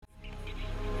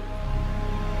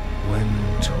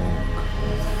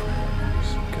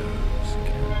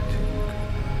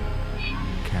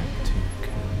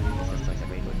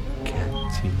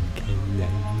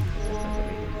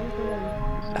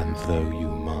And though you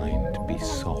mind be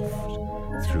soft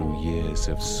through years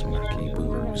of smacky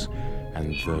booze,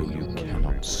 and though you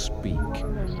cannot speak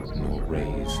nor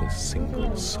raise a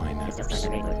single synapse,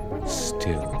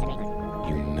 still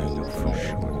you know for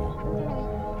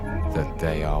sure that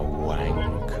they are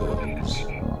wankers.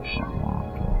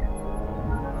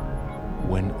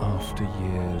 When after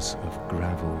years of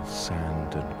gravel,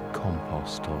 sand and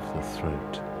compost of the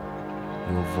throat,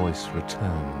 your voice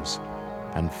returns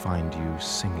and find you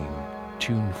singing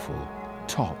tuneful,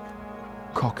 top,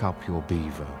 cock up your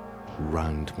beaver,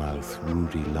 round mouth,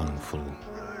 Rudy lungful,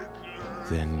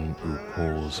 then you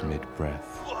pause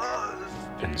mid-breath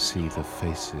and see the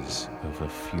faces of a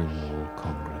funeral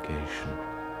congregation,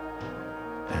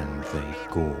 and they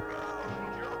gawp,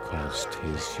 'cause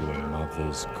 'tis your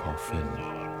mother's coffin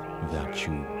that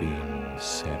you've been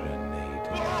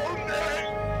serenading.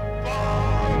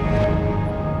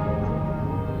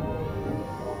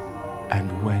 And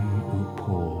when you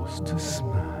pause to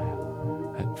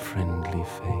smile at friendly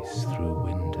face through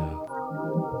window,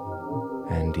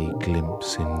 and he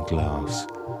glimpse in glass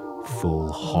full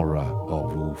horror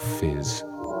of all fizz,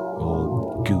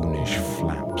 all goonish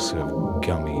flaps of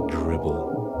gummy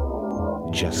dribble,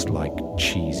 just like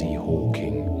cheesy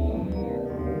hawking,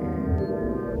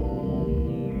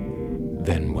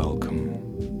 then welcome.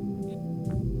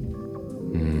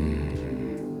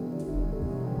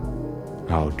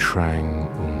 Our Trang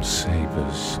Un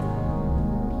Sabers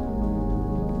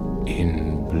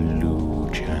in blue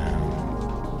jam,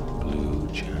 blue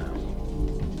jam,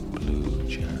 blue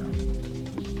jam,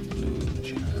 blue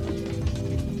jam,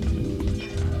 blue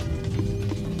jam.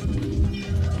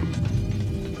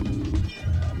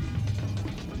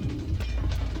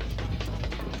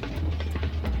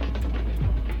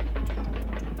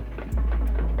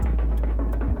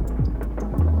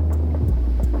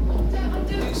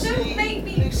 Don't make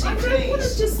me. I don't want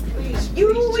to just.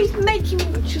 You're always making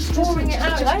me just drawing it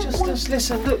out. Just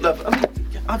listen. Look, love. I mean,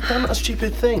 I've done a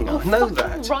stupid thing. I know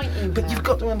that. Right, but you've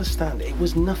got to understand, it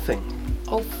was nothing.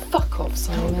 Oh, fuck off,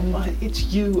 Simon. It's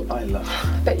you I love.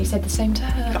 I bet you said the same to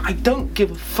her. I don't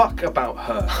give a fuck about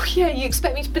her. Oh, yeah, you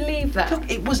expect me to believe that? Look,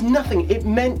 it was nothing. It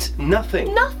meant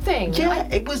nothing. Nothing? Yeah,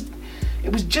 it was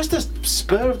just a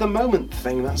spur of the moment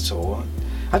thing, that's all.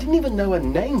 I didn't even know her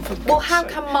name, for God's Well, how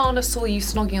sake. come Marna saw you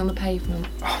snogging on the pavement?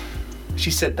 Oh,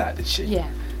 she said that, did she? Yeah.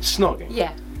 Snogging?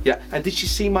 Yeah. Yeah, and did she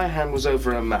see my hand was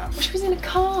over her mouth? She was in a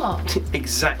car.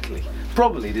 Exactly.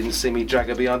 Probably didn't see me drag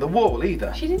her behind the wall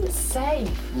either. She didn't say.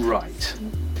 Right.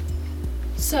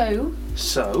 So,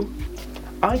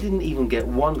 I didn't even get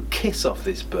one kiss off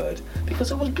this bird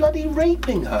because I was bloody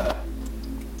raping her.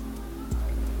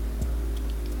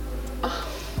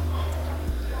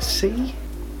 See?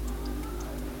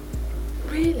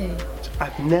 really?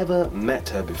 I've never met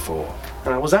her before,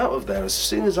 and I was out of there as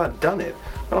soon as I'd done it.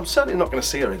 And I'm certainly not going to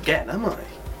see her again, am I?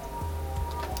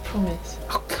 Promise.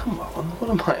 Oh, come on. What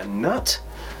am I, a nut?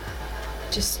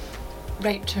 Just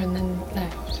raped her and then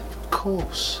left. Of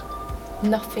course.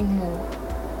 Nothing more.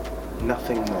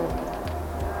 Nothing more.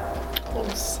 Oh,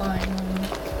 Simon.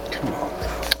 Come on.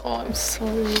 Oh, I'm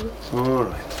sorry. All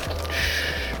right.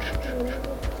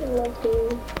 I love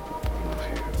you.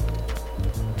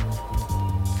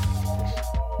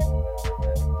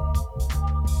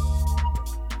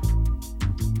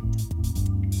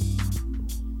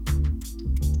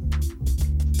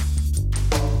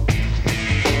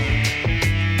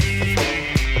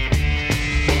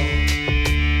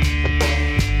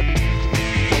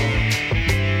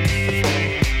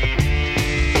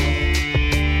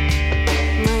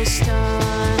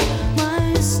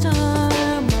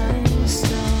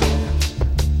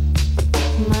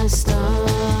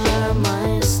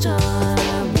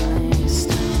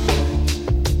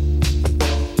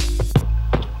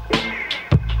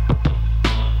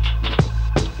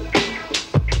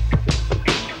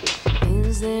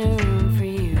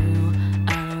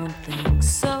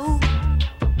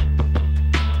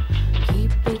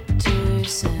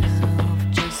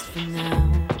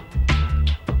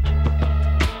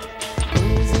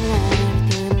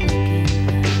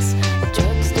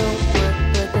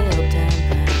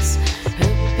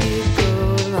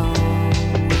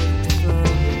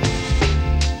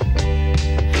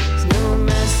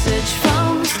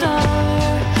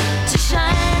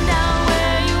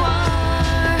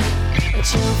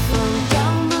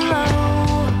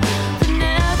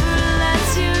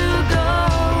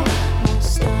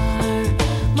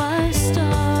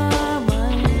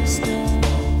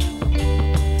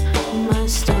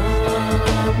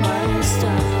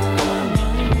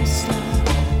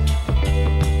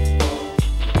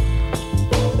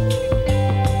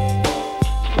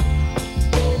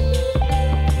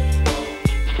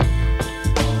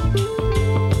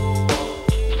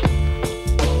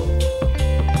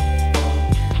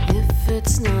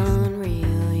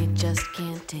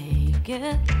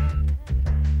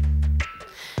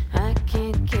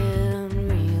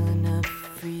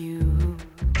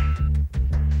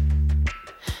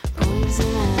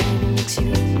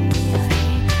 looked you in the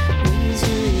eye. Wins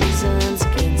your reasons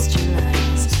against your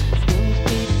lies. Don't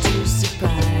be too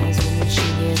surprised when she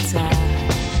gets high.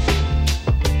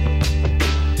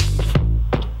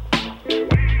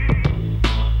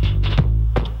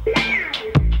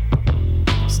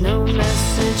 There's no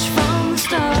message from the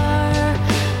star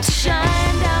to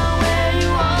shine down where you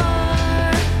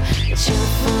are. It's your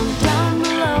from down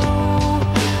below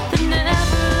that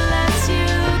never lets you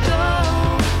go.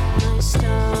 My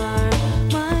star,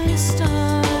 my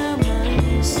star,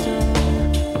 my star.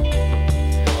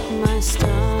 My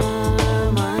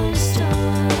star, my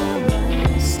star,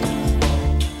 my star.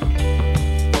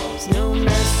 There's no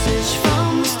message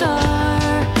from the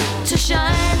star to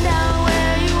shine down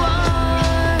where you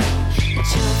are.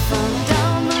 It's your from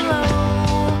down below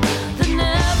that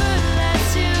never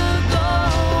lets you go.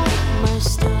 My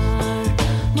star,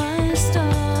 my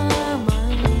star,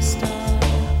 my star.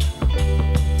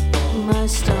 My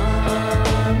star,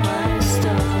 my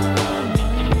star,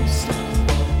 my star.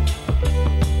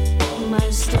 My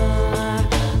star,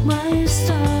 my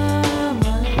star,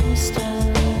 my star.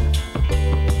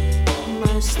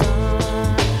 My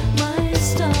star, my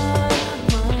star,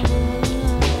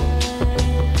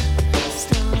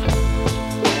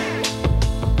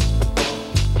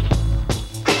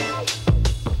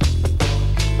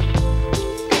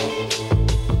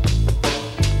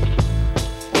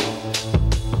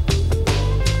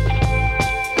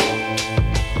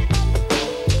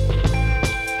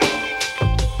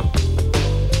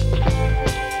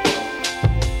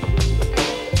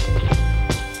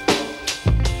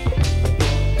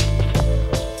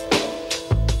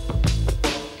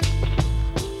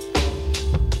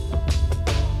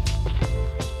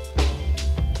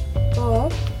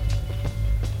 Bob?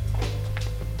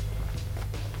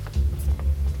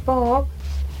 Bob?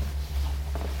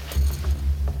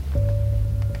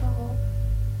 Bob?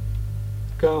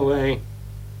 Go away.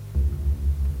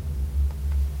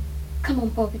 Come on,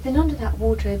 Bob. You've been under that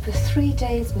wardrobe for 3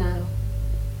 days now.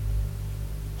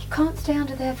 You can't stay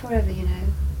under there forever, you know.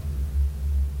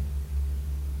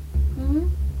 Hmm?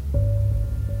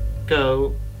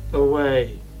 Go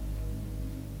away.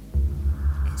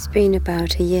 It's been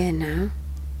about a year now.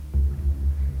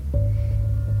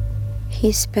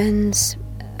 He spends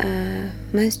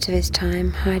most of his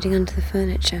time hiding under the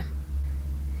furniture.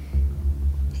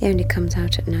 He only comes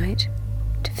out at night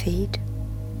to feed.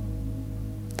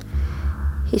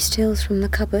 He steals from the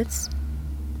cupboards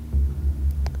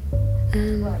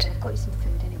and Right, I've got you some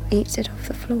food anyway. eats it off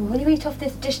the floor. Will you eat off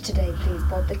this dish today, please,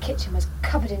 Bob? The kitchen was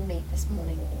covered in meat this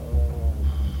morning.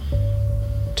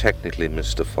 Technically,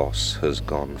 Mr. Foss has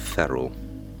gone feral.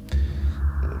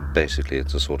 Basically,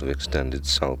 it's a sort of extended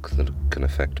sulk that can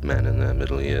affect men in their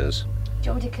middle years. Do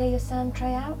you want me to clear your sand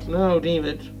tray out? No, leave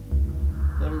it.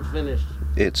 I haven't finished.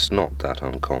 It's not that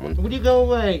uncommon. Would you go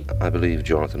away? I believe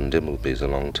Jonathan Dimbleby's a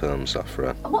long-term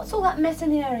sufferer. And what's all that mess in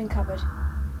the airing cupboard?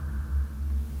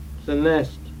 It's a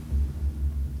nest.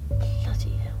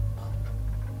 Bloody hell, Bob.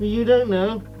 You don't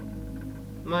know.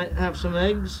 Might have some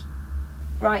eggs.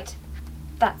 Right,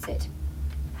 that's it.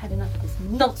 Had enough of this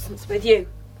nonsense with you.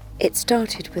 It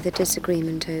started with a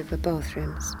disagreement over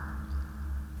bathrooms.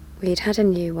 We'd had a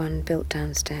new one built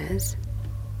downstairs,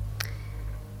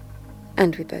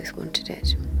 and we both wanted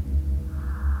it.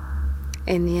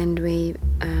 In the end, we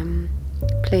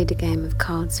played a game of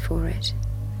cards for it,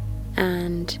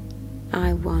 and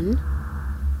I won.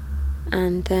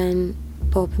 And then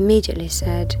Bob immediately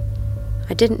said,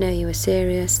 "I didn't know you were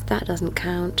serious, that doesn't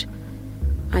count.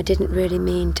 I didn't really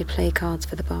mean to play cards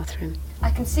for the bathroom." I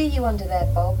can see you under there,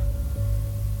 Bob.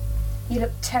 You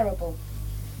look terrible.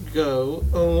 Go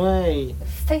away. Your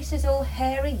face is all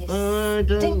hairy, you I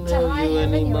don't stink to know high you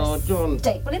heaven, anymore, you're a John.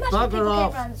 stink. Well, imagine if Bugger people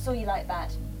off. came around and saw you like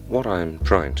that. What I'm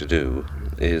trying to do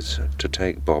is to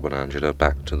take Bob and Angela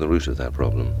back to the root of their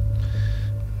problem.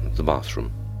 The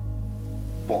bathroom.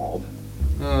 Bob?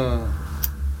 Ah,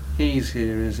 he's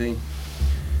here, is he?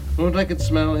 Thought I could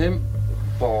smell him.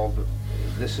 Bob,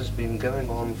 this has been going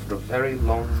on for a very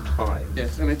long time.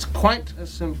 Yes, and it's quite a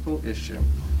simple issue.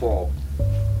 Bob,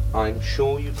 I'm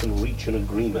sure you can reach an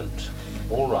agreement.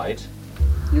 All right.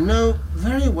 You know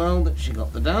very well that she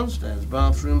got the downstairs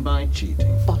bathroom by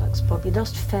cheating. Bollocks, Bob. You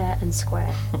lost fair and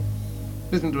square.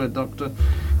 Listen to it, Doctor.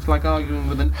 It's like arguing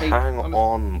with an ape. Hang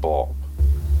on, Bob.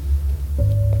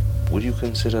 Would you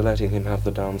consider letting him have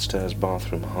the downstairs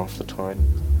bathroom half the time?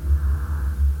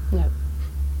 No.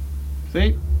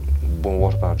 See? Well,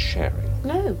 what about sharing?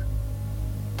 No.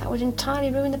 That would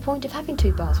entirely ruin the point of having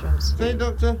two bathrooms. See,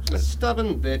 Doctor?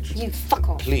 Stubborn bitch. You fuck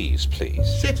off. Please, please.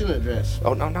 Sit in a dress.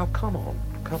 Oh, now, come on.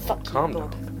 Come on, Fuck you, calm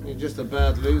Bob. down. You're just a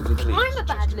bad loser. I'm a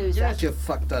bad loser. Yes, you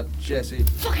fucked up, Jessie.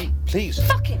 Fuck him. Please.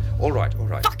 Fuck him. All right, all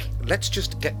right. Fuck him. Let's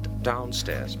just get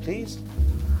downstairs, please.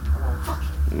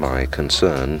 My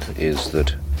concern is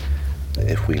that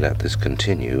if we let this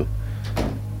continue,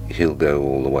 he'll go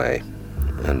all the way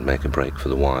and make a break for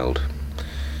the wild.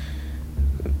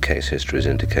 Case histories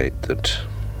indicate that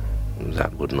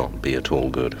that would not be at all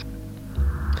good.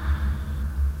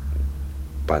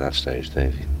 By that stage,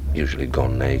 they've usually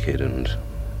gone naked and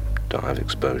die of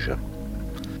exposure.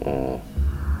 Or,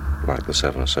 like the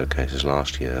 7 or so cases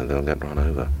last year, they'll get run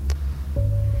over.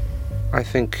 I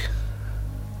think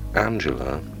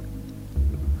Angela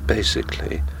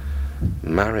basically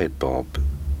married Bob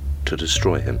to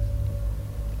destroy him.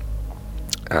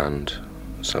 And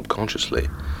subconsciously,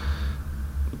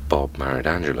 Bob married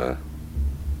Angela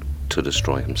to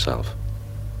destroy himself.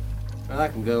 Well, I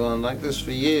can go on like this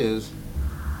for years.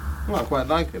 Well, I quite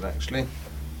like it, actually.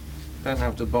 Don't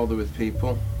have to bother with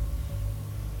people.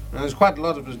 And there's quite a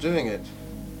lot of us doing it.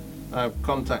 I've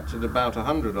contacted about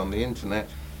 100 on the internet.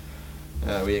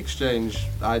 We exchange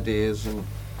ideas and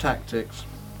tactics.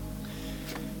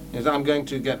 Yes, I'm going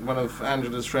to get one of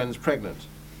Angela's friends pregnant.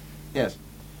 Yes.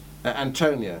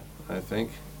 Antonia, I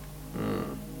think.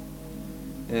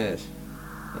 Yes.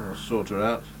 I'll sort her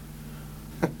out.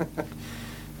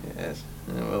 Yes.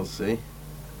 We'll see.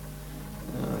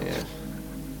 Oh, yes.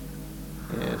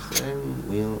 Yes, then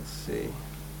we'll see.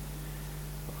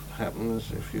 What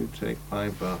happens if you take my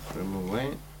bathroom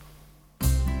away?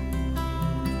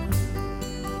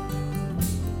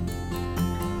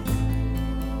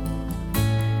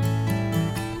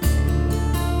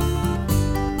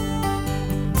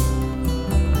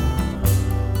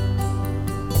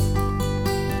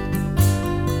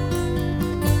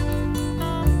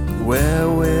 Where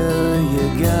will you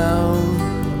go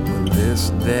when this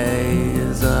day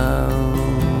is over?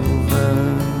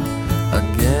 A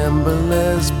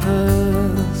gambler's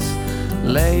purse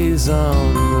lays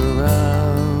on the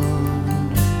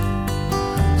road.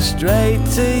 Straight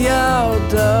to your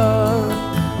door.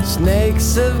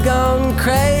 Snakes have gone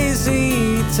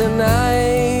crazy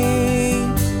tonight,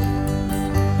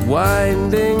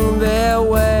 winding their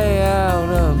way out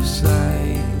of sight.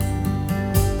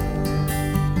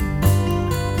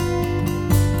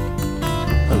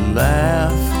 A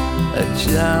laugh, a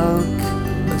joke,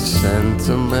 a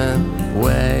sentiment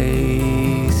wasted.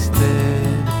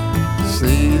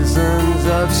 Seasons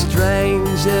of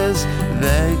strangers,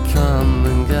 they come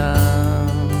and go.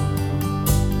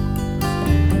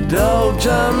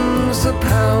 Doldrums are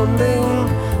pounding,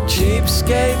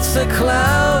 cheapskates are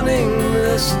clowning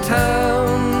this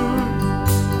town.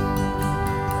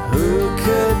 Who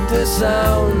could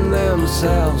disown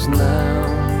themselves now?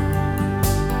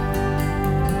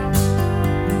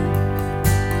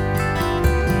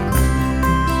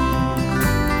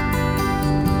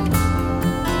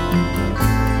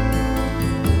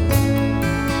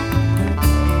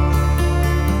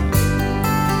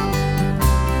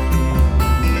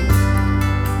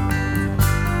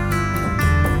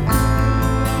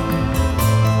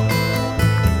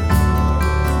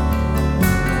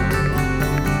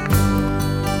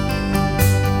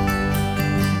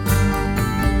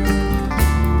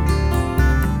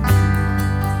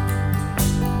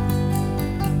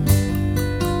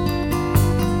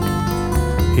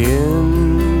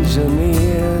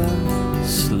 Engineer,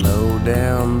 slow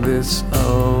down this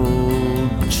old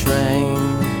train.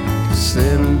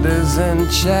 Cinders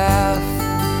and chaff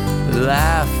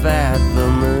laugh at the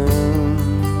moon.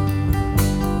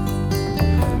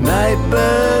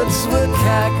 Nightbirds would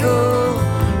cackle,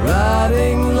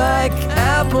 rotting like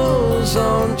apples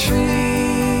on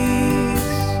trees,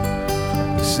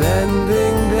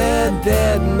 sending their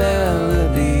dead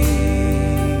melodies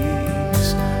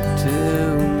to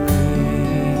me.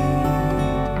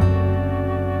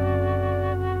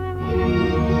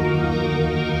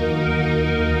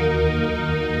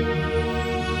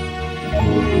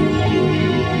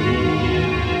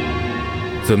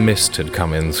 The mist had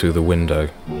come in through the window,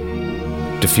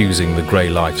 diffusing the grey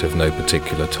light of no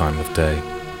particular time of day.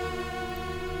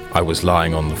 I was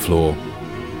lying on the floor.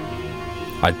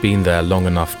 I'd been there long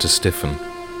enough to stiffen.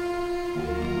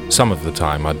 Some of the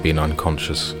time I'd been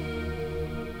unconscious.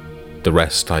 The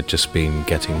rest I'd just been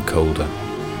getting colder.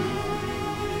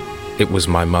 It was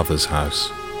my mother's house.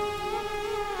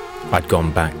 I'd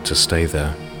gone back to stay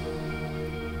there.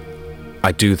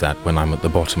 I do that when I'm at the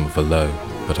bottom of a low,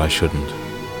 but I shouldn't.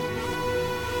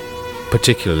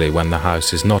 Particularly when the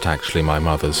house is not actually my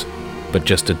mother's, but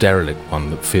just a derelict one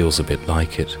that feels a bit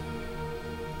like it.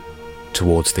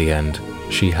 Towards the end,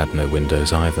 she had no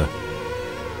windows either.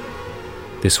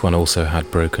 This one also had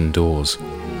broken doors,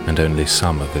 and only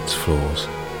some of its flaws.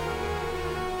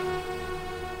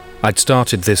 I'd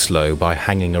started this low by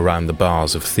hanging around the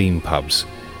bars of theme pubs,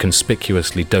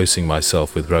 conspicuously dosing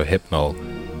myself with Rohypnol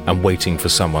and waiting for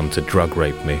someone to drug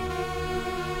rape me.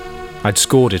 I'd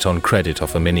scored it on credit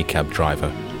off a minicab driver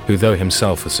who, though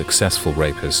himself a successful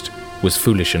rapist, was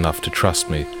foolish enough to trust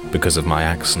me because of my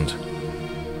accent.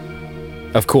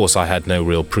 Of course, I had no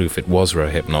real proof it was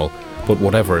Rohypnol, but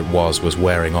whatever it was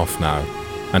wearing off now,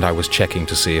 and I was checking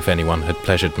to see if anyone had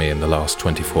pleasured me in the last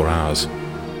 24 hours.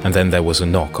 And then there was a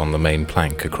knock on the main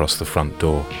plank across the front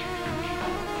door.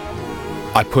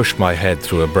 I pushed my head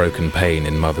through a broken pane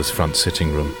in Mother's front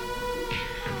sitting room.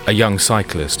 A young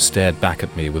cyclist stared back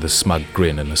at me with a smug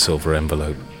grin and a silver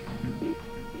envelope.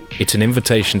 "It's an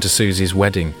invitation to Susie's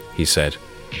wedding," he said.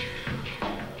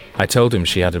 I told him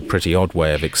she had a pretty odd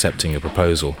way of accepting a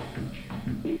proposal.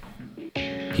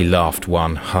 He laughed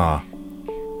one ha.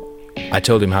 I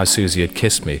told him how Susie had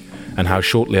kissed me, and how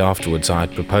shortly afterwards I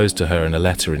had proposed to her in a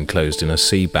letter enclosed in a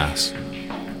sea bass.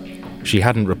 She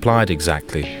hadn't replied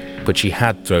exactly, but she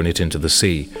had thrown it into the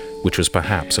sea, which was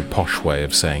perhaps a posh way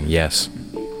of saying yes.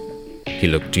 He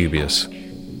looked dubious.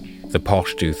 "The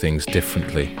posh do things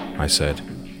differently," I said.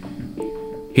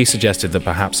 He suggested that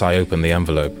perhaps I open the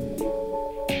envelope.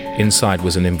 Inside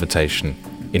was an invitation,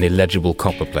 in illegible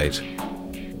copperplate,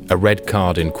 a red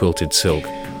card in quilted silk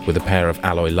with a pair of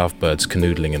alloy lovebirds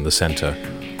canoodling in the centre,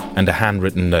 and a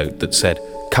handwritten note that said,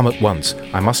 "Come at once,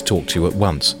 I must talk to you at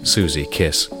once, Susie,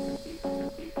 kiss."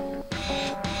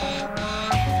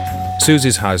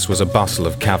 Susie's house was a bustle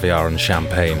of caviar and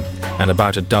champagne, and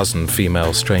about a dozen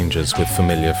female strangers with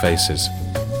familiar faces.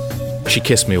 She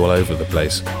kissed me all over the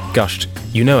place, gushed,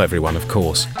 "You know everyone, of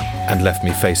course," and left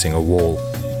me facing a wall.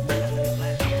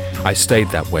 I stayed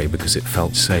that way because it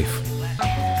felt safe.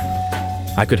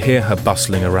 I could hear her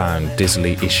bustling around,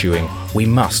 dizzily issuing "we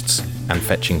musts" and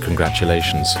fetching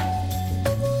congratulations.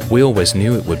 "We always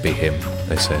knew it would be him,"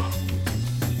 they said.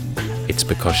 It's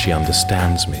because she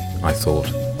understands me, I thought.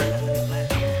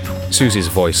 Susie's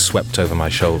voice swept over my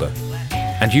shoulder.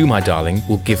 "And you, my darling,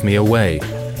 will give me away."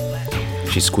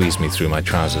 She squeezed me through my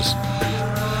trousers.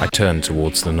 I turned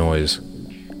towards the noise.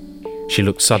 She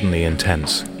looked suddenly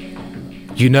intense.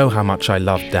 "You know how much I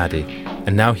loved Daddy,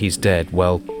 and now he's dead,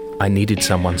 well, I needed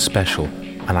someone special,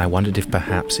 and I wondered if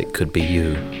perhaps it could be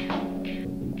you."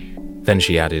 Then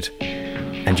she added,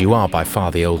 "And you are by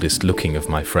far the oldest looking of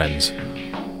my friends."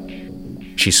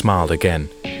 She smiled again,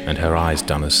 and her eyes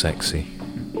done as sexy.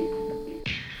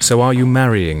 "So are you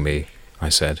marrying me?" I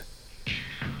said.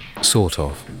 "Sort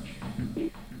of."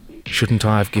 "Shouldn't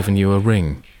I have given you a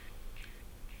ring?"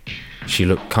 She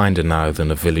looked kinder now than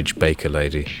a village baker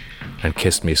lady, and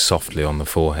kissed me softly on the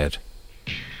forehead.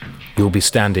 "You'll be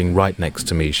standing right next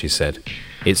to me," she said.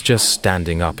 "It's just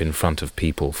standing up in front of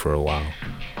people for a while."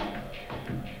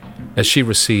 As she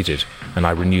receded, and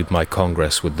I renewed my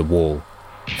congress with the wall,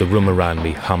 the room around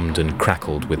me hummed and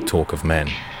crackled with talk of men.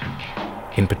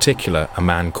 In particular, a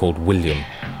man called William.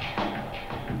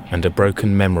 And a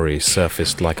broken memory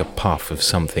surfaced like a puff of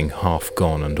something half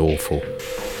gone and awful.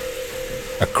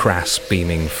 A crass,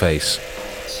 beaming face,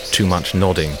 too much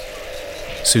nodding,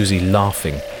 Susie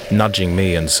laughing, nudging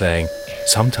me and saying,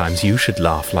 "Sometimes you should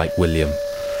laugh like William."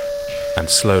 And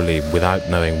slowly, without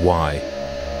knowing why,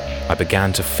 I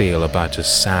began to feel about as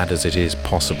sad as it is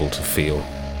possible to feel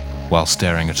while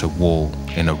staring at a wall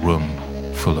in a room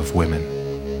full of women.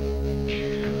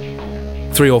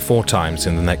 3 or 4 times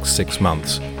in the next 6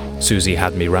 months, Susie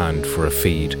had me round for a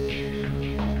feed.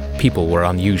 People were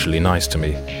unusually nice to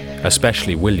me,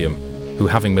 especially William, who,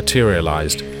 having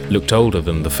materialized, looked older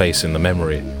than the face in the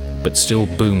memory, but still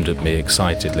boomed at me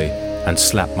excitedly and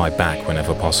slapped my back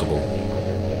whenever possible.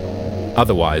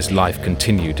 Otherwise, life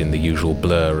continued in the usual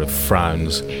blur of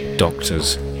frowns,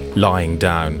 doctors, lying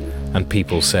down, and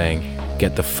people saying,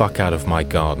 "Get the fuck out of my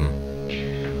garden."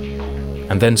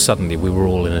 And then suddenly we were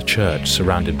all in a church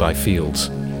surrounded by fields.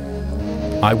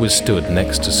 I was stood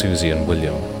next to Susie and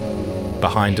William.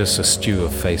 Behind us a stew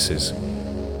of faces.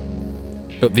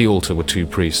 At the altar were 2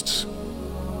 priests,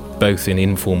 both in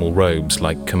informal robes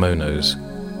like kimonos.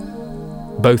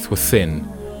 Both were thin,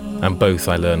 and both,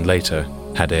 I learned later,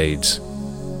 had AIDS.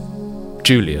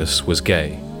 Julius was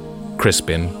gay.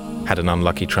 Crispin had an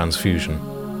unlucky transfusion.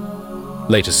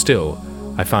 Later still,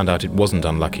 I found out it wasn't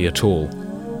unlucky at all.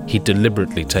 He'd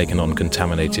deliberately taken on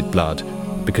contaminated blood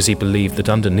because he believed that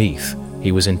underneath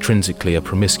he was intrinsically a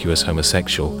promiscuous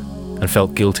homosexual and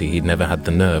felt guilty he'd never had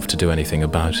the nerve to do anything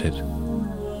about it.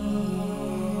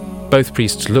 Both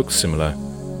priests looked similar,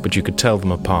 but you could tell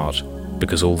them apart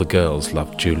because all the girls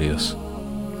loved Julius.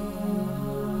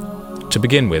 To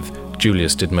begin with,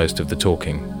 Julius did most of the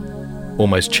talking.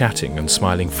 almost chatting and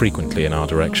smiling frequently in our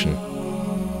direction.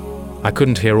 I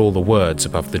couldn't hear all the words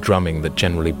above the drumming that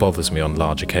generally bothers me on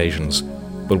large occasions,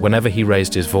 but whenever he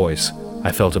raised his voice,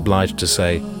 I felt obliged to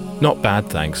say, "Not bad,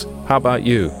 thanks. How about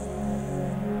you?"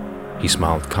 He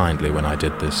smiled kindly when I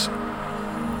did this.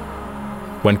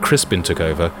 When Crispin took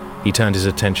over, he turned his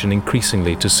attention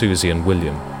increasingly to Susie and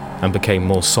William and became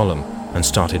more solemn and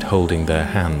started holding their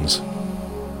hands.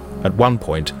 At one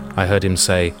point, I heard him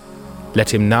say,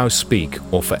 "Let him now speak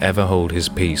or forever hold his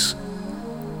peace."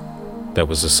 There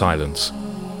was a silence.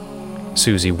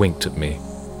 Susie winked at me.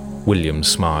 William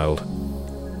smiled,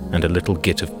 and a little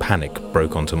git of panic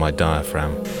broke onto my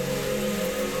diaphragm.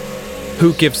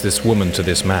 "Who gives this woman to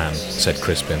this man?" said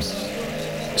Crispin.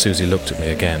 Susie looked at me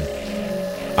again.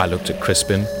 I looked at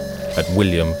Crispin, at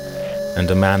William, and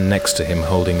a man next to him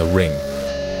holding a ring,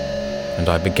 and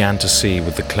I began to see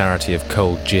with the clarity of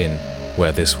cold gin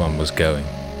where this one was going.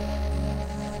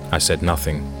 I said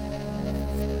nothing.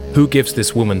 "Who gives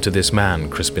this woman to this man?"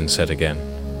 Crispin said again.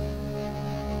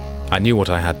 I knew what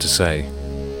I had to say,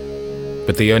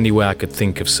 but the only way I could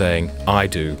think of saying "I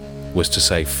do" was to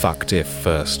say "fucked if"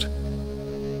 first.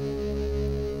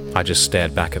 I just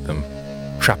stared back at them,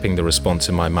 trapping the response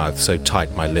in my mouth so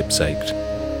tight my lips ached.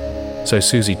 So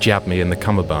Susie jabbed me in the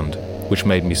cummerbund, which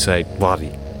made me say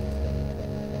 "Wadi."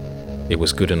 It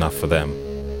was good enough for them.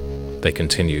 They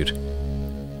continued.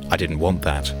 I didn't want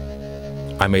that.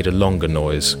 I made a longer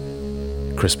noise.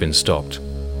 Crispin stopped.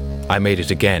 I made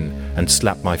it again and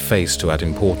slapped my face to add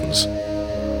importance.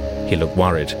 He looked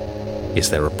worried. "Is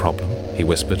there a problem?" he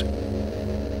whispered.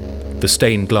 The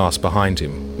stained glass behind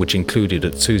him, which included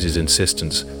at Susie's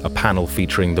insistence a panel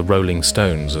featuring the Rolling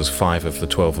Stones as 5 of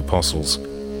the 12 apostles,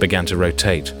 began to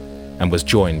rotate and was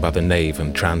joined by the nave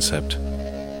and transept.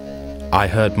 I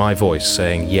heard my voice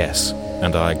saying yes,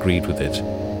 and I agreed with it.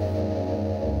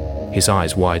 His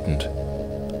eyes widened.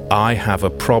 "I have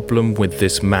a problem with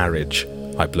this marriage,"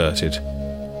 I blurted.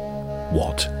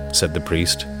 "What?" said the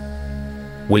priest.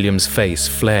 William's face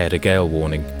flared a gale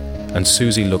warning, and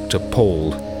Susie looked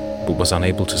appalled, but was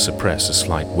unable to suppress a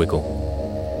slight wiggle.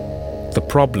 "The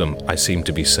problem," I seemed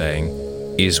to be saying,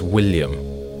 "is William."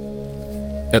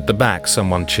 At the back,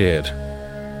 someone cheered.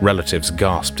 Relatives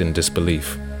gasped in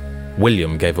disbelief.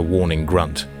 William gave a warning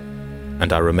grunt,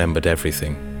 and I remembered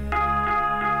everything.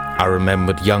 I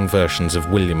remembered young versions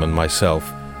of William and myself,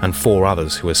 and 4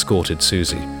 others who escorted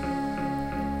Susie.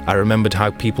 I remembered how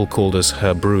people called us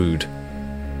her brood,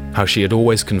 how she had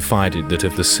always confided that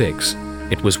of the 6,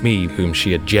 it was me whom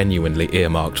she had genuinely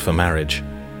earmarked for marriage.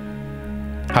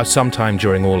 How sometime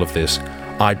during all of this,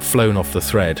 I'd flown off the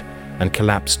thread and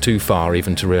collapsed too far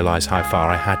even to realize how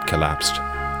far I had collapsed.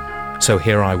 So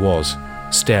here I was,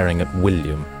 staring at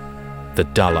William, the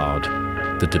dullard,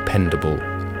 the dependable,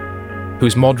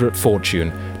 whose moderate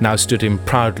fortune now stood him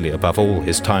proudly above all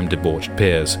his time-debauched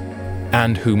peers,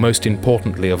 and who, most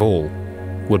importantly of all,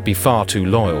 would be far too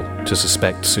loyal to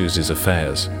suspect Susie's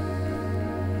affairs.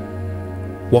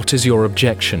 "What is your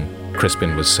objection?"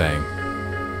 Crispin was saying.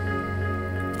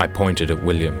 I pointed at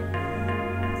William.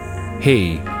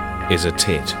 "He is a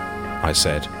tit," I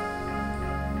said.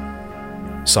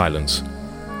 Silence.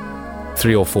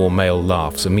 3 or 4 male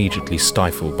laughs immediately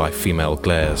stifled by female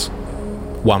glares.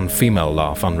 1 female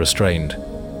laugh unrestrained.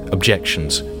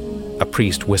 Objections. A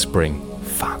priest whispering,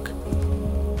 "Fuck."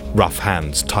 Rough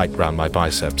hands tight round my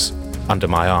biceps, under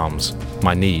my arms,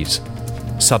 my knees.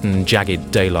 Sudden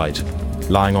jagged daylight,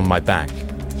 lying on my back,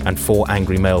 and 4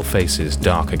 angry male faces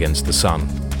dark against the sun.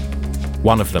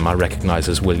 One of them I recognize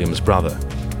as William's brother,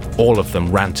 all of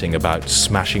them ranting about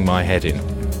smashing my head in.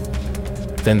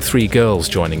 Then 3 girls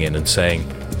joining in and saying,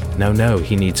 no,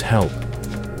 he needs help.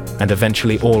 And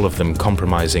eventually all of them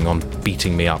compromising on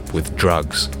beating me up with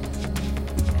drugs.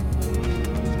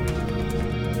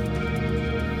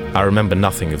 I remember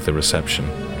nothing of the reception.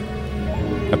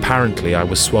 Apparently I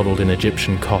was swaddled in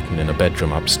Egyptian cotton in a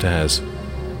bedroom upstairs.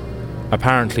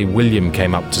 Apparently William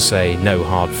came up to say no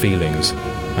hard feelings,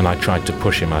 and I tried to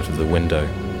push him out of the window.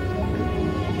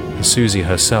 And Susie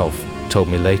herself told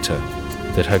me later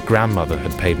that her grandmother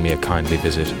had paid me a kindly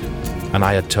visit, and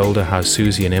I had told her how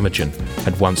Susie and Imogen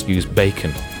had once used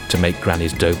bacon to make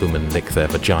Granny's Doberman lick their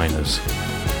vaginas.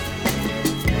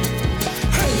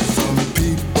 Hey, some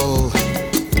people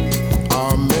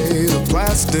are made of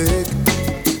plastic.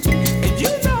 And you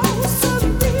know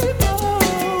some people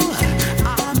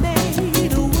are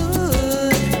made of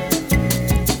wood.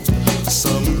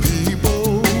 Some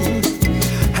people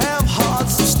have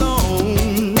hearts of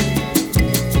stone.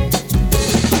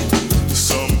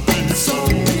 Some people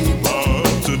are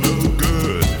up to no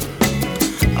good.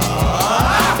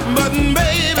 But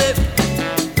baby,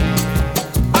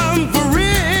 I'm for real.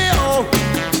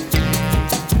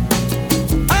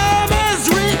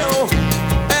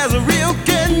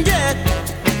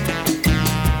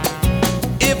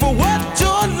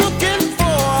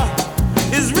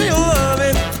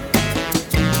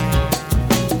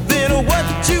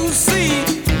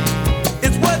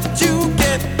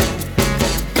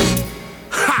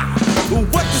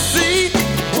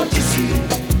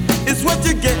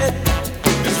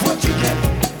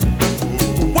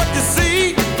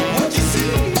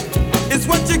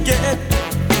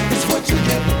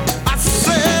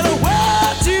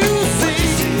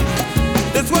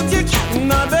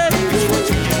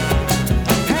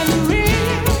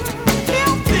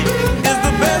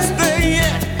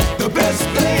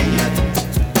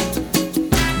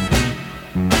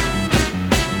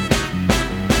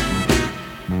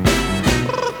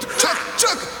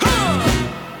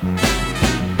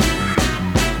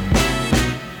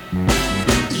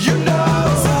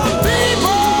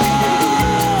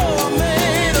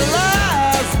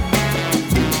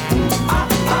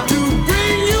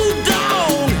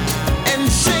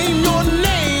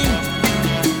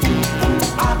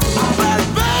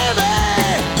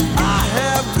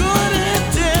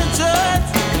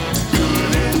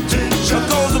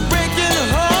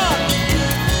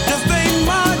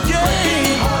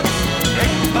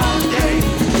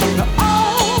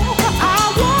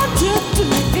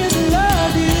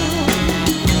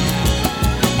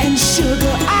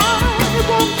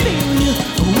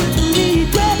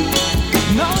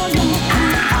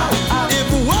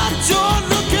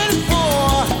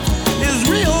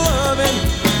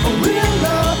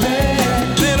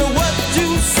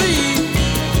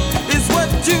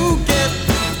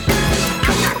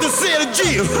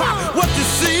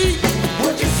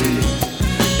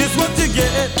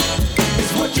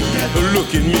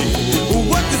 look at me.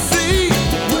 What you see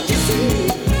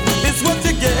is what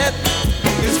you get.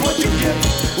 It's what you get.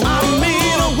 I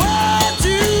mean, what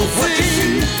you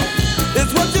see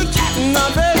is what you get, now,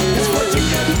 baby. It's what you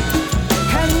get.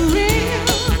 And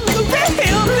the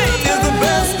real thing is the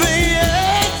best thing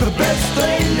yet. The best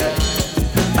thing yet.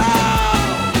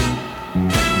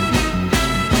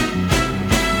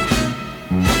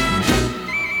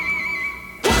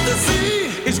 What you see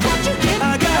is what you get.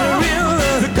 I got a real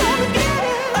love. You're gonna get it.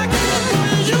 I got a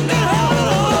real, you can have it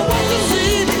all. What you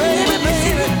see, baby,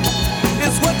 baby,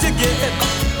 it's what you get.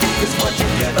 It's what you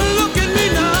get. Look at me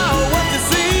now. What you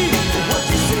see is what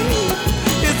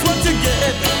you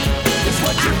get. It's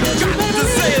what you get. I got to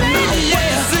say it now.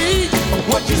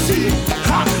 What you see is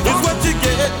what you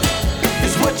get.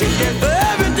 It's what you get.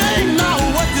 Every day now.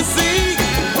 What you see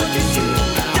got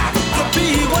to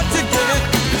be what you get.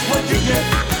 It's what you get.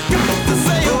 Got to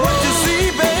say what you see,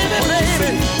 baby,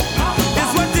 baby.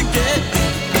 It's what you get.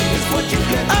 It's what you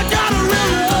get. I got to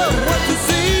really love what you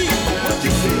see. Got to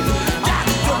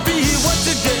be what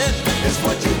you get. It's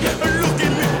what you get. Look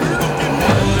at me.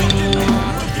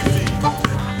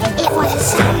 It was a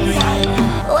Sunday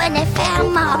when they found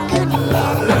my goody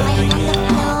lying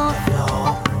on the floor.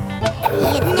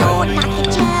 He ignored like a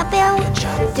gerbil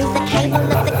through the cable of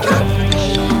the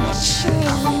concrete machine.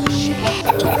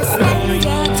 It was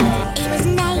naked, it was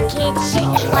naked, it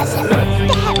was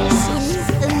embarrassing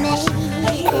for me.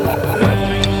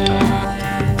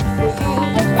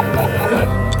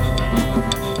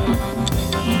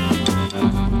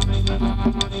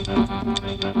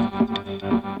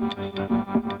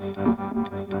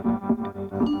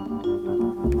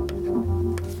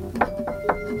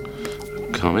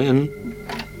 Come in.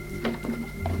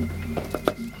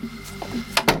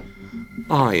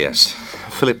 Ah, yes.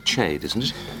 Philip Chade, isn't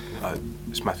it?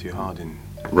 It's Matthew Harding.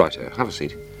 Righto. Have a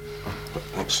seat.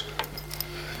 Thanks.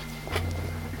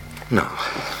 Now,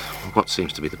 what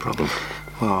seems to be the problem?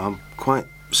 Well, I'm quite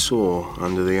sore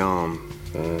under the arm.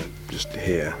 Just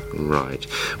here. Right.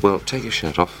 Well, take your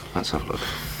shirt off. Let's have a look.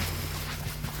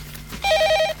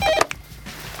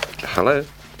 Hello?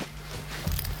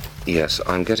 Yes,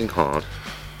 I'm getting hard.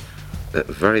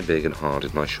 Very big and hard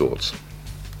in my shorts.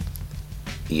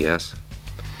 Yes.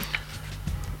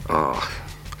 Ah,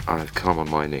 I've come on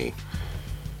my knee.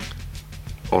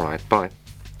 All right, bye.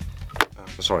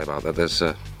 Sorry about that. There's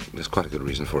quite a good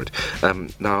reason for it.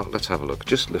 Now let's have a look.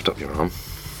 Just lift up your arm.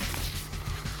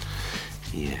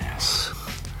 Yes.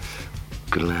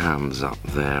 Glands up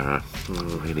there are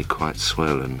really quite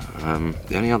swollen.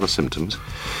 Any other symptoms?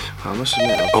 I must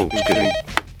admit. Oh, excuse me.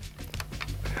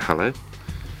 Hello?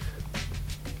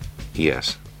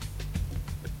 Yes.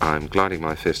 I'm gliding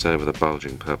my fist over the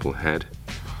bulging purple head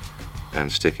and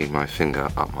sticking my finger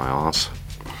up my arse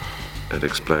and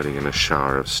exploding in a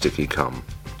shower of sticky cum.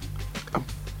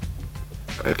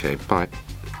 Okay, bye.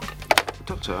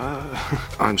 Doctor,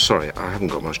 I'm sorry, I haven't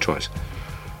got much choice.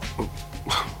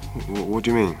 what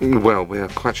do you mean? Well, we're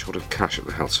quite short of cash at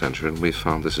the health centre, and we've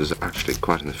found this is actually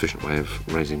quite an efficient way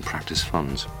of raising practice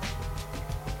funds.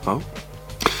 Oh?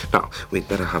 Now, we'd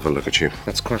better have a look at you.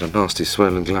 That's quite a nasty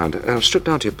swollen gland. Strip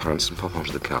down to your pants and pop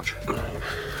onto the couch.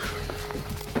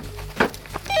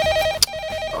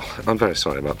 Oh, I'm very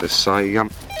sorry about this. I'll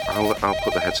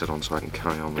put the headset on so I can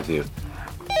carry on with you.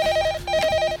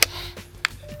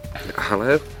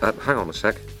 Hello? Hang on a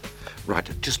sec. Right,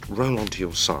 just roll onto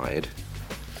your side.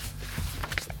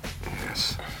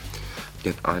 Yes.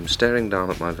 Yet I'm staring down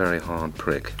at my very hard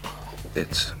prick.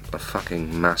 It's a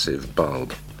fucking massive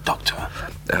bulb. Doctor.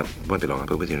 Won't be long, I'll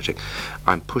be with you in a tick.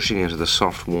 I'm pushing into the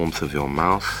soft warmth of your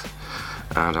mouth,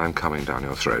 and I'm coming down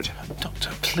your throat.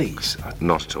 Doctor, please.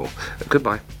 Not at all.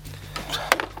 Goodbye.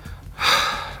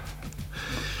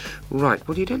 Right,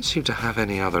 well, you don't seem to have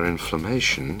any other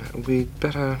inflammation. We'd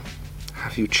better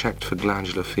have you checked for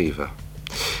glandular fever.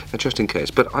 Just in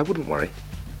case, but I wouldn't worry.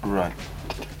 Right.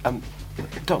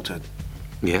 Doctor.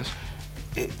 Yes?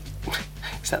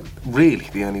 Is that really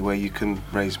the only way you can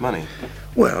raise money?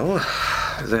 Well,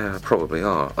 there probably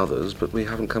are others, but we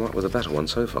haven't come up with a better one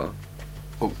so far.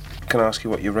 Well, can I ask you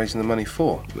what you're raising the money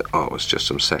for? Oh, it's just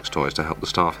some sex toys to help the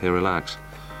staff here relax.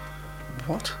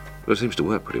 What? Well, it seems to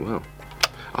work pretty well.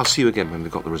 I'll see you again when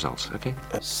we've got the results, okay?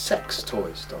 Sex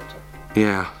toys, Doctor?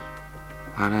 Yeah,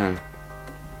 I know.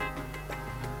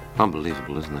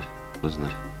 Unbelievable, isn't it? Isn't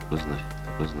it? Isn't it?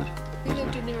 Isn't it? We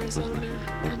lived in Arizona,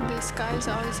 and the skies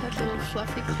always had little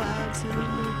fluffy clouds in them,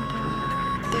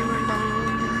 and they were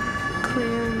long and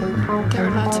clear, and there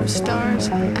were lots of stars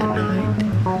at night.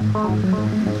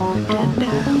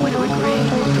 And when it would rain,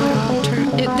 it would all turn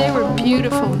They were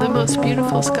beautiful, the most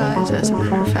beautiful skies, as a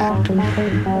matter of fact.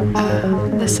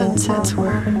 The sunsets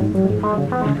were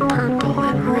purple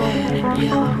and red and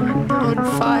yellow and on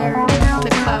fire, and the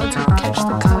clouds would catch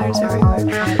the colors everywhere.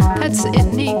 That's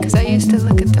neat, because I used to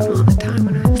look at them all the time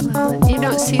when I was little. You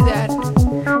don't see that.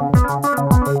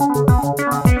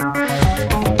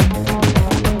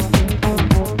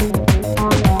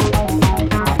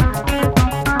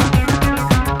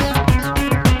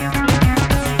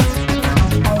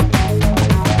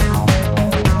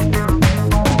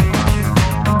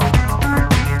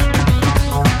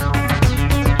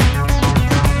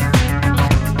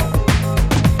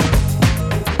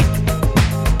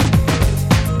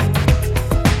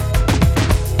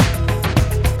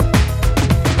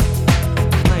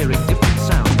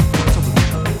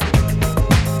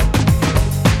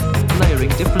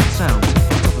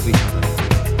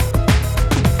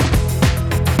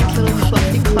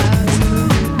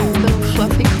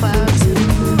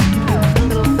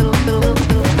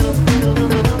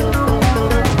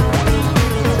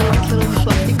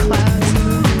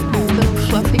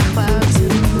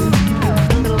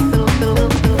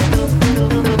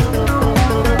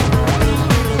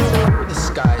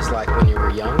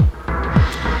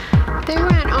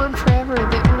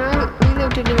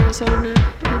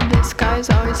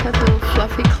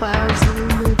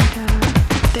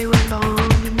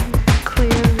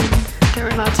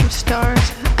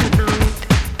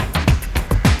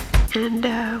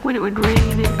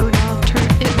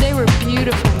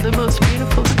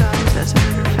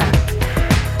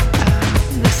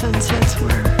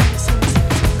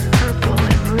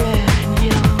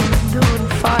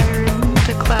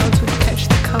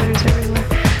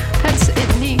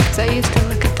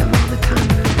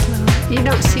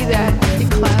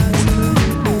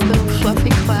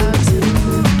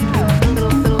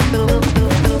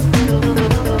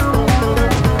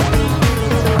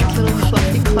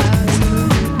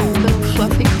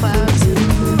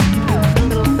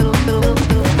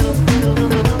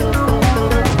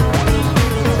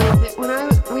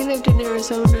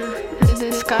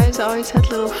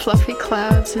 Fluffy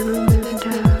clouds in them,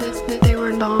 and they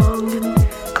were long and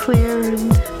clear,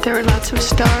 and there were lots of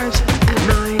stars at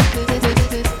night.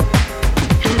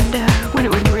 And when it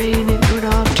would rain, it would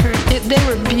all turn. They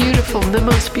were beautiful, the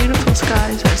most beautiful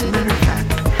skies, as a matter of fact.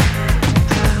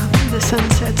 The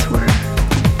sunsets were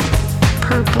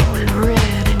purple and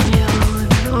red and yellow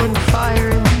and on fire,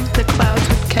 and the clouds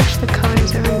would catch the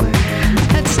colors everywhere.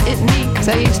 That's neat, because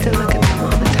I used to look at them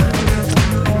all the time when I was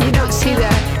little. You don't see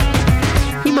that.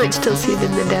 You might still see it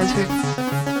in the desert.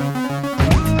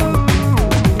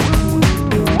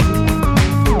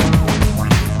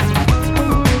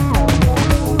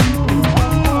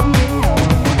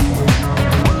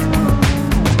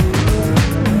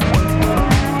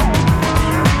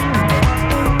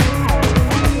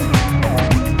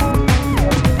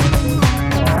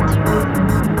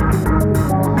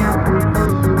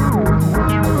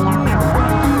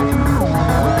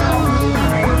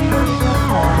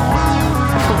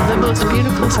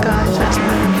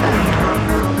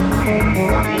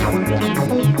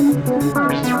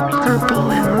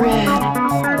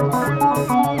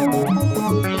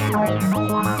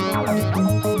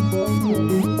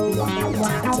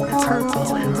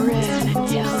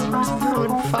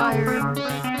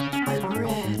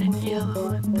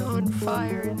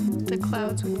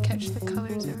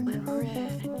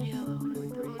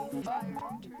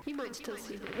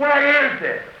 What is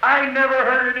this? I never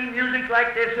heard any music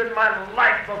like this in my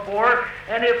life before,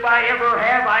 and if I ever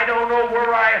have, I don't know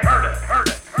where I heard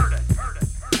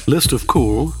it. List of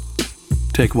cool.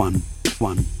 Take one.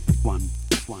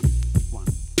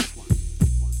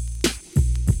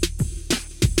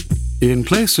 In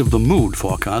place of the mood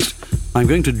forecast, I'm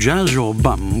going to jazz your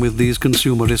bum with these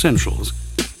consumer essentials,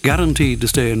 guaranteed to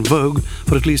stay in vogue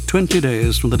for at least 20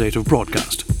 days from the date of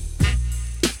broadcast.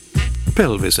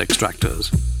 Pelvis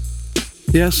extractors.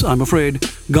 Yes, I'm afraid,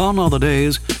 gone are the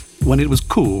days when it was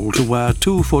cool to wear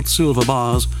 2-foot silver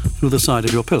bars through the side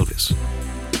of your pelvis.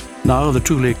 Now the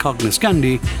truly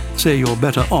cognoscandi say you're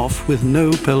better off with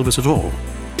no pelvis at all.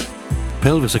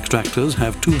 Pelvis extractors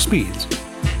have 2 speeds.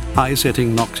 High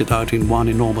setting knocks it out in one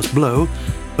enormous blow,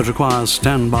 but requires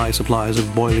standby supplies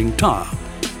of boiling tar,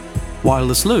 while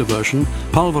the slow version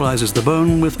pulverizes the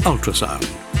bone with ultrasound.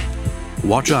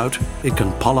 Watch out, it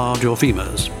can pollard your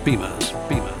femurs.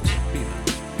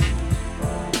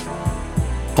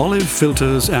 Olive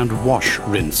filters and wash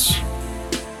rinse.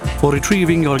 For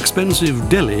retrieving your expensive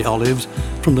deli olives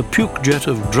from the puke jet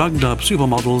of drugged-up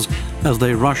supermodels as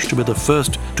they rush to be the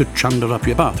first to chunder up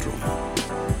your bathroom.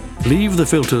 Leave the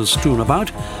filters strewn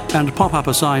about and pop up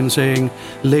a sign saying,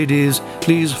 "Ladies,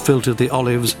 please filter the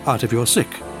olives out of your sick."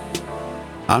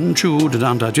 Unchewed and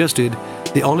undigested,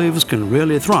 the olives can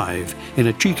really thrive in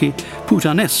a cheeky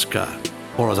putanesca,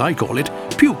 or as I call it,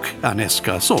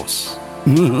 puke-anesca sauce.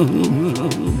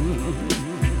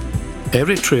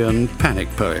 Eritrean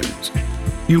panic poems.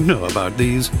 You know about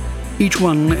these, each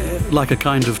one like a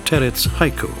kind of Teretz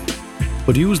haiku,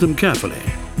 but use them carefully.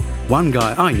 One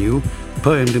guy I knew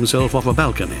poemed himself off a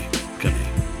balcony.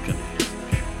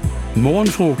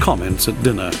 Mournful comments at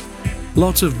dinner.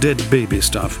 Lots of dead baby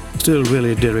stuff, still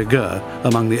really de rigueur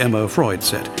among the Emo Freud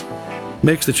set.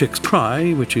 Makes the chicks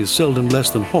cry, which is seldom less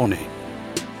than horny.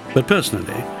 But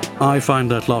personally, I find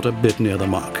that lot a bit near the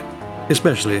mark,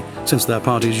 especially since their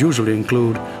parties usually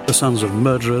include the sons of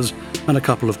murderers and a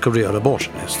couple of career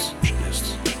abortionists.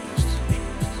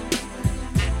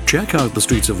 Check out the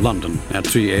streets of London at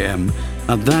 3 a.m,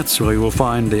 and that's where you will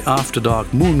find the after-dark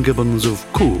moongibbons of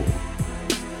cool,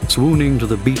 swooning to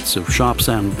the beats of Sharp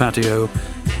Sand Patio,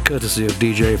 courtesy of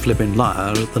DJ Flippin'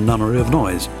 Lyre at the Nunnery of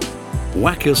Noise.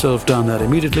 Whack yourself down there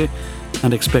immediately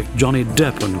and expect Johnny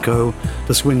Depp and co.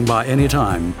 to swing by any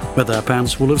time with their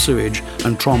pants full of sewage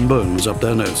and trombones up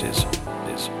their noses.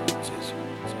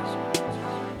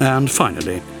 And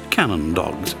finally, cannon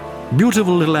dogs.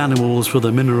 Beautiful little animals for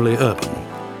the minerally urban.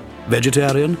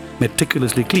 Vegetarian,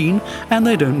 meticulously clean, and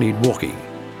they don't need walking.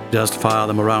 Just fire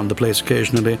them around the place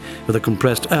occasionally with a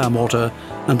compressed air mortar,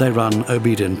 and they run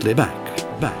obediently back.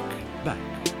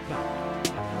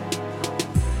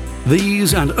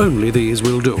 These and only these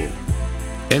will do.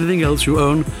 Anything else you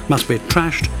own must be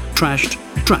trashed,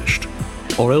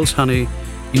 or else, honey,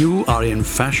 you are in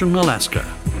Fashion Alaska.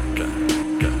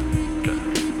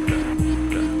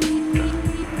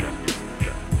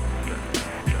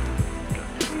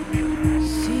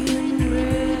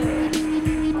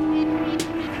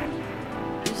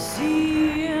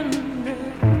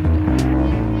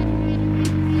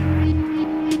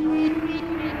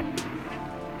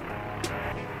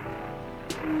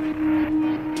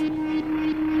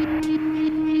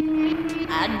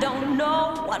 I don't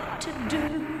know what to do.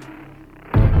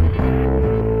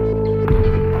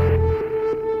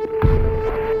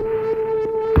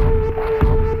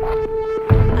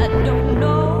 I don't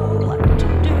know what to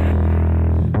do.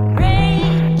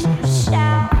 Rage or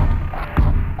shout.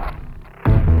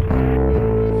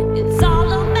 It's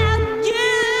all about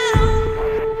you.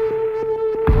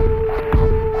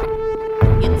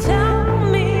 You tell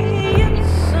me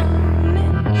it's a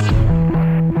mix,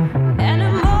 an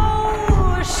emotional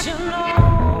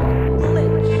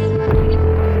glitch.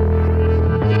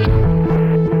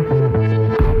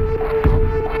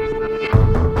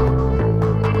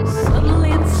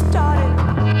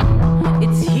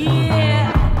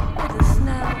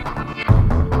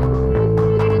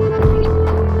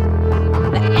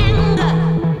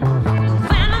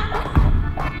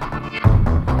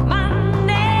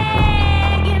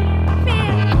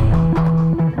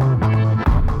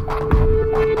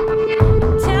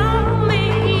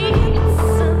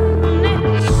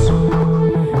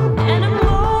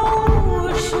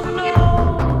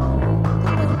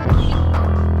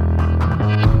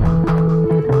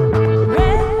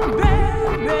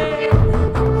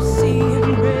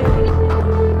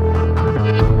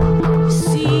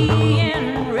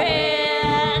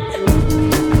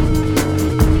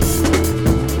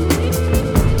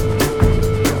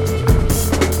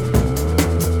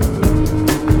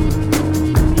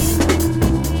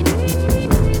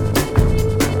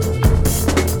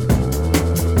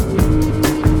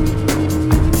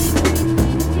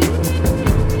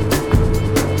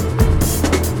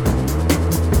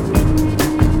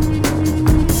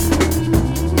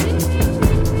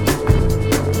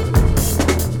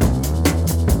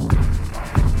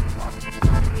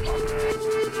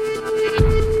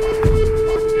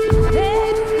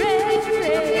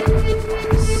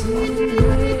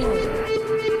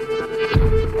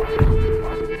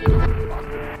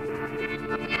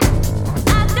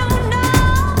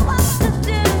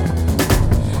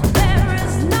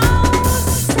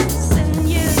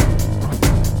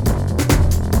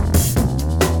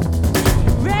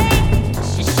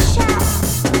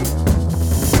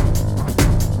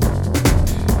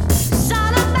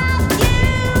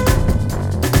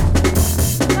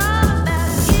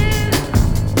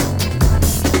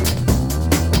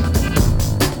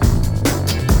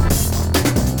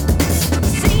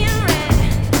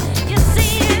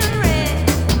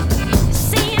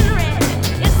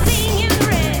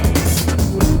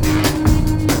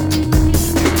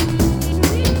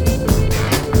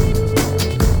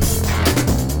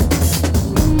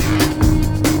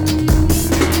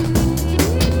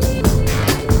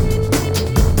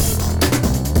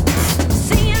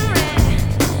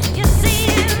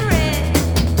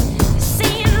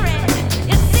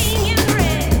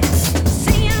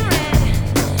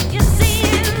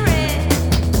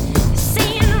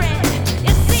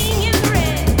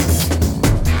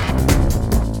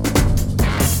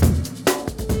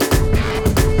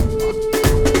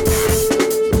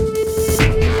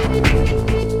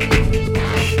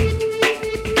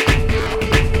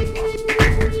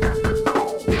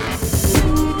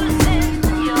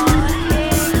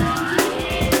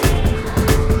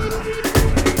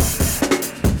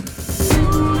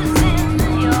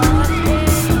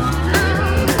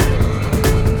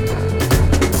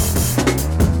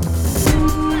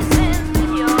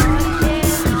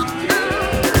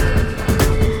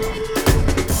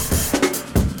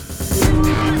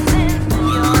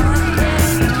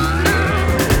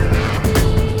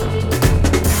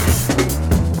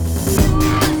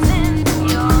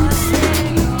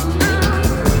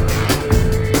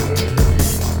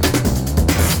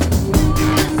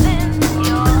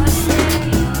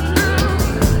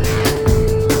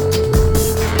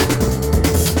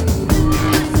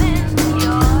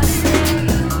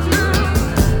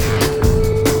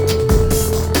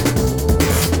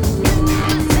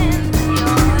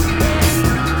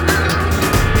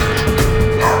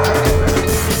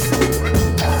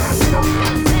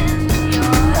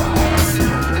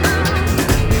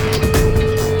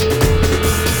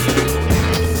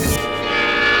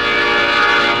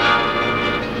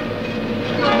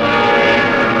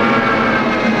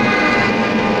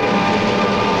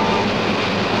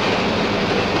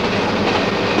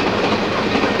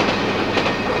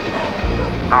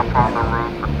 Up on the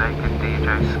roof, a naked DJ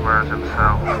smurs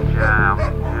himself with jam.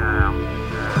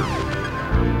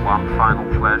 One final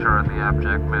pleasure in the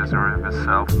abject misery of his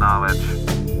self-knowledge.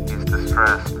 He's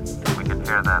distressed. We can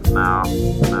hear that now.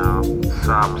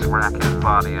 Sobs rack his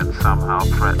body and somehow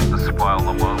threaten to spoil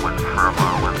the moment for a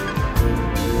moment.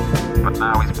 But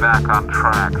now he's back on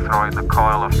track, throwing the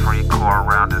coil of free core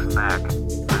around his neck.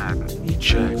 He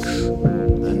checks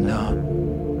the nut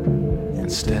and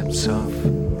steps off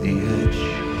the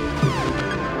edge.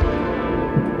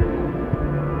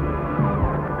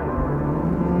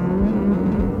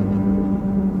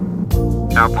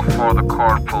 Out before the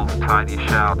corporal's tiny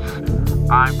shouts,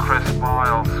 "I'm Chris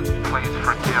Miles, please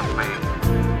forgive me."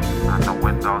 And the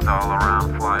windows all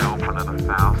around fly open and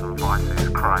 1,000 voices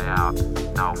cry out,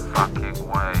 "No fucking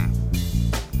way."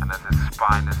 And as his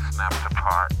spine is snapped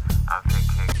apart, I'm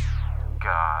thinking,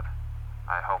 God,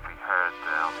 I hope he heard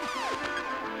them.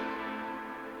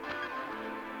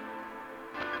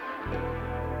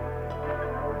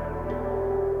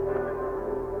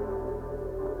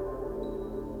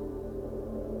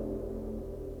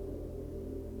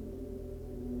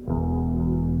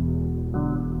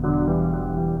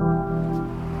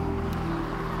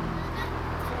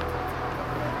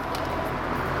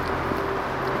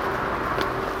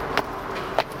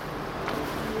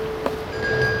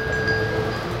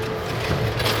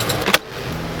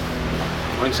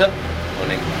 Morning, sir.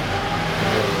 Morning.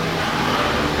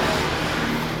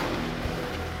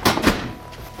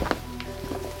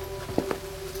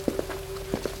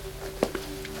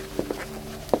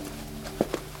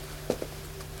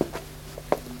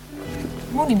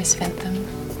 Morning, Miss Fentham.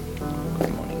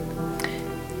 Good morning.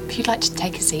 If you'd like to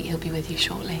take a seat, he'll be with you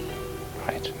shortly.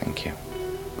 Right, thank you.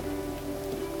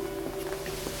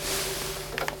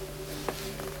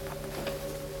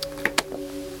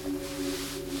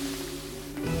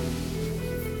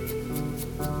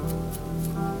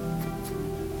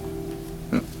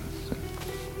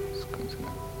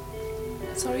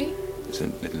 Sorry? It's a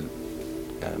little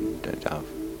dove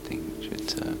thing.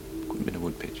 It's could have been a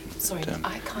wood pigeon. Sorry, but,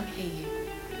 I can't hear you.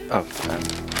 Oh,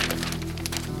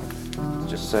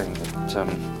 just saying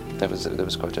that there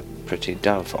was quite a pretty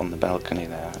dove on the balcony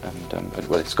there, and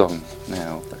well, it's gone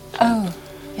now. But, Oh,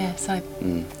 yes, I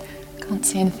can't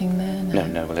see anything there now.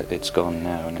 No, well, it's gone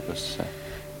now, and it was.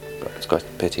 It's quite a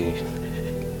pity you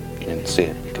didn't see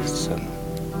it because it's a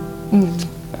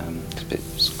bit.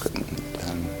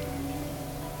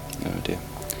 Oh dear.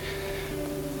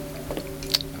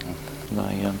 Will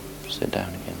I sit down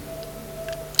again?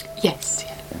 Yes,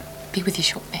 yeah. Be with you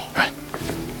shortly. Right.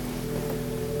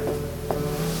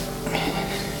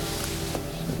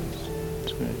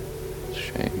 It's a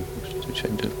shame. It's a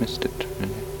shame to have missed it,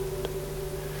 really.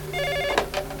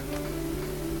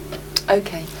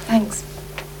 Okay, thanks.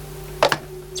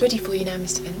 It's ready for you now,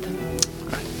 Mr. Fentham.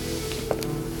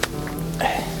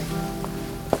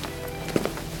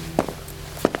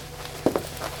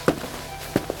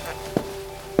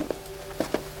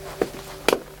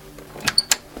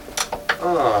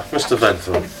 Mr.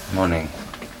 Bentham. Morning.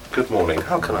 Good morning.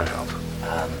 How can I help?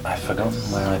 I've forgotten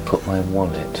where I put my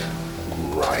wallet.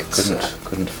 Right.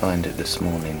 Couldn't find it this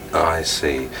morning. I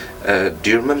see. Do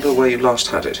you remember where you last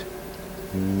had it?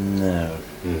 No.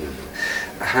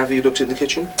 Have you looked in the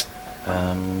kitchen?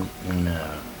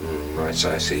 No. Right,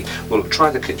 I see. Well, try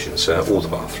the kitchen, sir, or the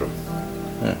bathroom.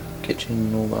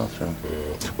 Kitchen or bathroom?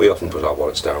 We often put our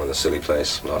wallets down in the silly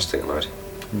place last thing at night.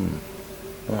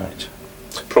 Right.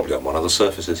 Probably on one of the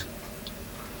surfaces.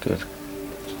 Good.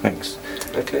 Thanks.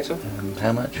 Okay, sir.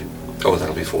 How much? Oh,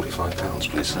 that'll be £45,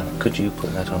 please, sir. Could you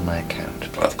put that on my account,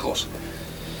 please? Of course.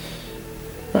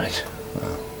 Right.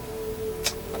 Well,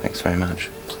 thanks very much.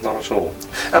 Not at all.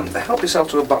 Help yourself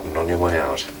to a button on your way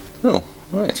out. Oh,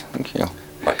 right. Thank you.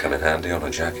 Might come in handy on a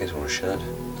jacket or a shirt.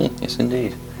 Yes,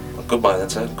 indeed. Well, goodbye then,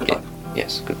 sir. Good luck.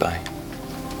 Yes, goodbye.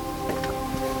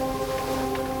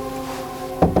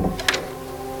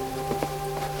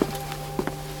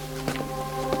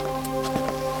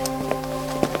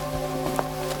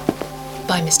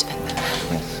 Bye, Mr. Fentham.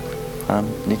 Yes.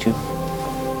 Did you, by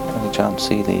any chance,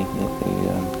 see the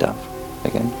dove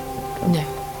again? No.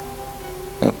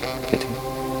 Oh, pity.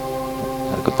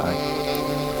 Goodbye.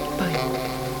 Bye.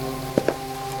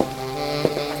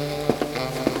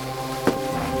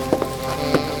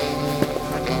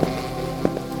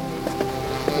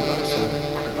 Goodbye, sir.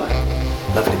 Goodbye.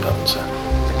 Lovely button, sir.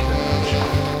 Thank you very much.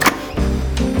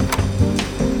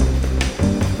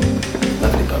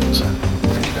 Lovely button, sir.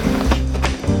 Thank you very much.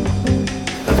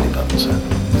 Lovely button, sir.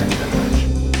 Thank you very much.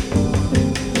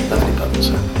 Lovely button,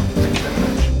 sir. Thank you very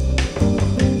much.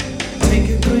 Take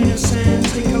a grain of sand,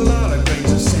 take a lot of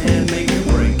grains of sand, make a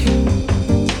break.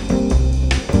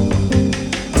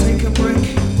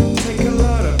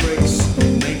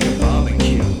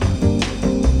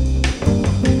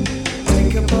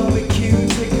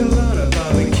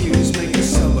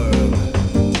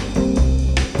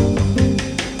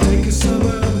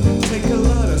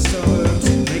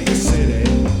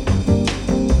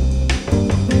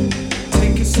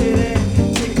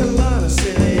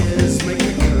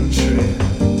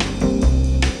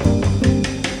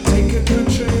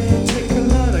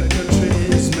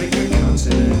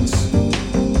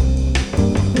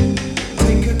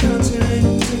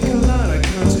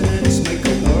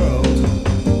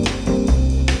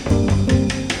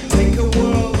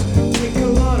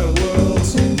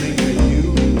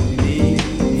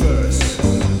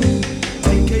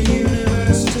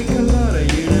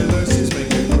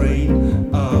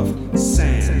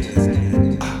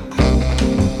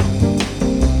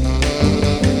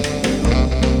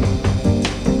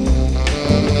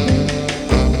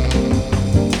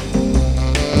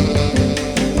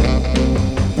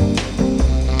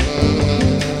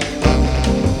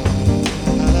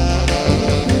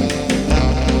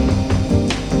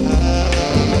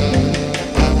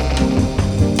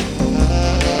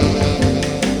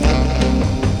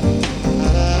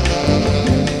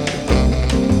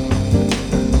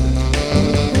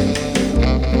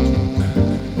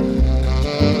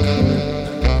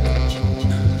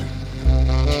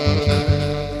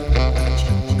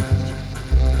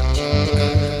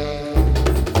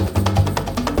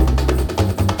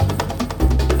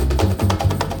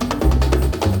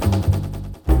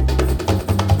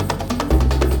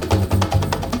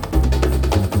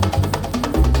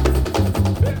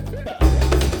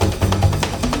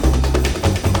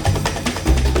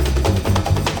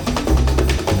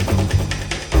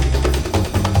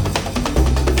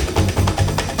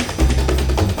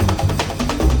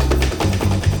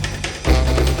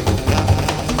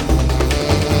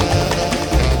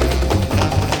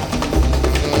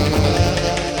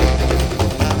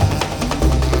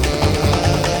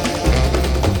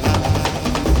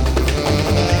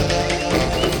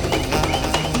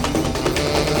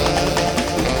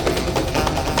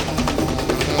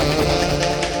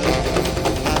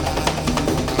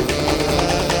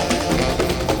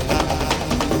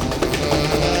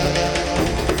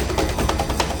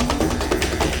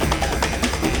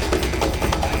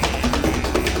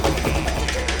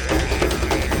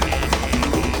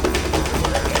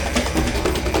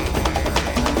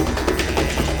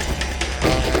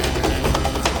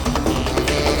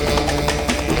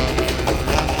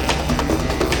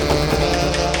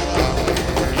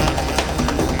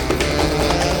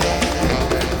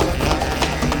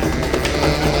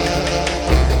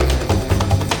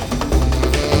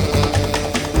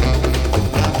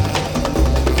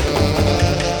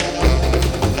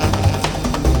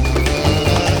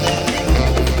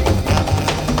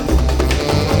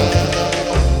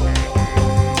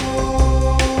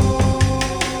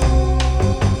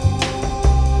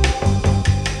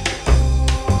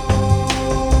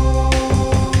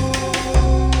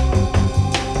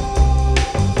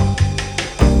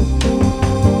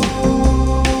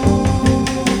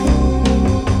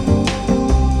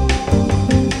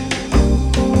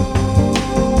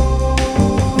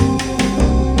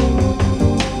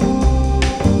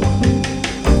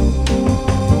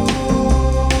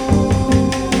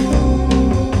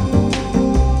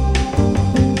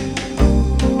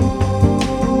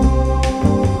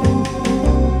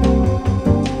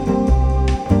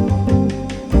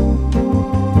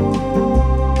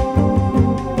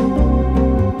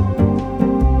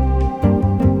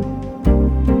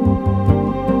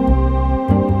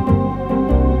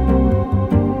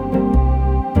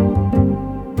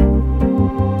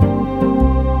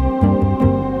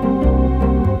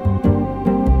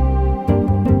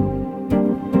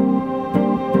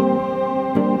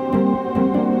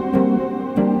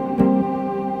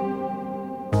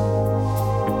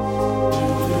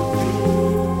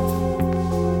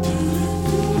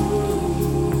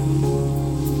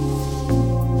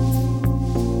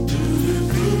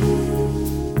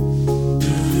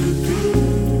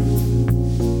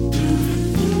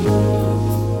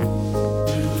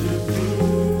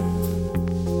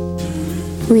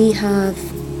 We have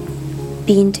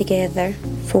been together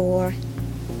for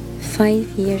 5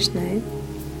 years now.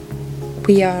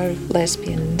 We are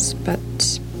lesbians,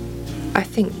 but I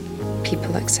think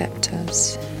people accept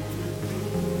us.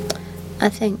 I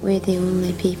think we're the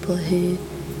only people who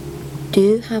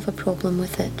do have a problem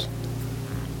with it.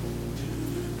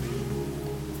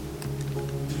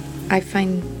 I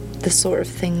find the sort of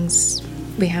things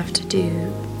we have to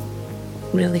do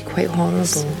really quite horrible.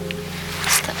 Stop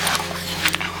that off.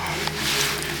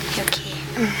 You okay?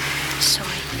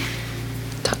 Sorry.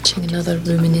 Touching another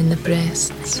woman in the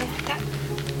breasts.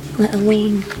 Let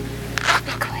alone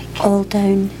all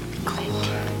down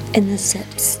in the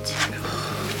zips.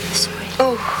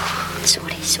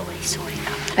 Sorry. Sorry.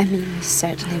 I mean, we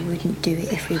certainly wouldn't do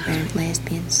it if we weren't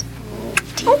lesbians.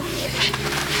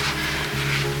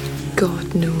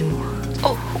 God, no.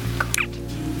 Oh, God.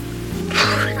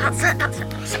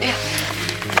 That's it. Yeah.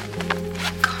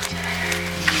 God.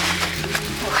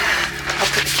 Oh, I'll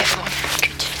put the kettle on.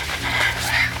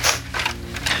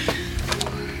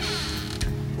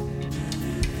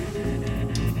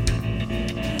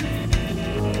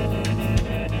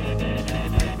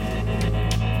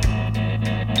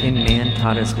 A man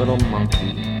taught his little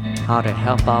monkey how to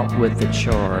help out with the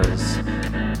chores.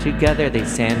 Together they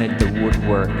sanded the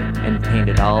woodwork and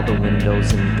painted all the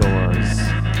windows and doors.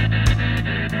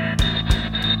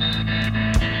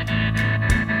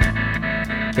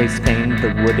 They stained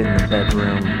the wood in the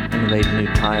bedroom and laid new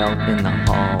tile in the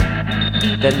hall.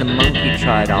 Then the monkey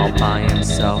tried all by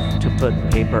himself to put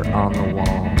paper on the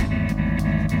wall.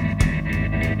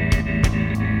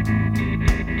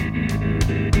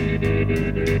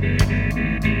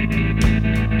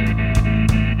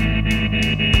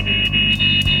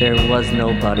 There was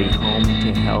nobody home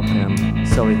to help him,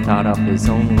 so he thought up his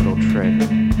own little trick.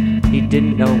 He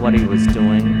didn't know what he was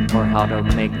doing or how to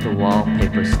make the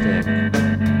wallpaper stick.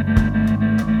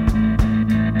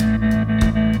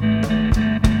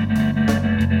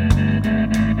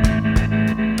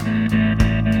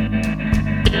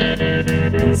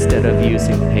 Instead of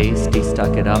using paste, he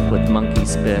stuck it up with monkey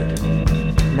spit.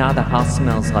 Now the house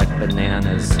smells like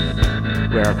bananas,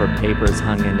 wherever paper's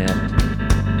hung in it.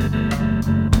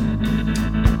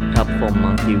 Helpful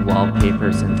monkey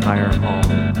wallpapers entire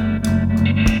home.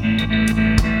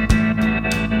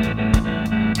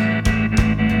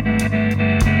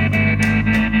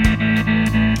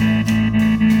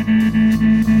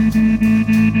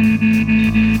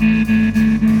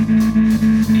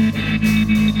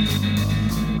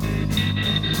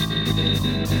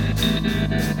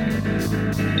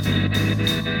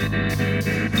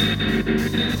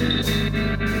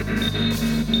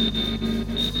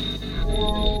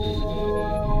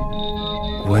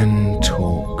 When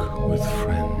talk with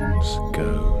friends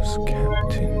goes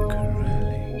Captain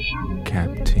Corelli,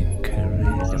 Captain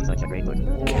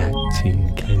Corelli, Captain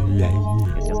Corelli.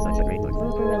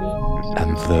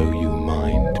 And though you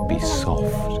mind be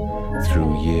soft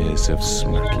through years of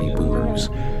smacky booze,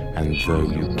 and though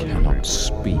you cannot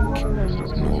speak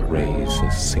nor raise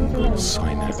a single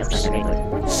synapse,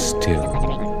 still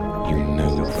you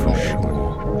know for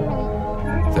sure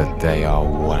that they are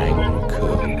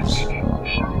wankers.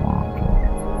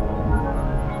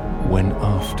 When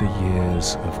after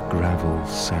years of gravel,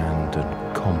 sand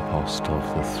and compost of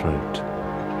the throat,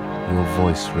 your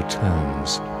voice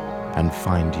returns and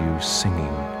find you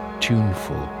singing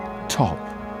tuneful, top,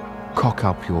 cock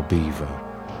up your beaver,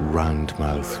 round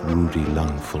mouth, Rudy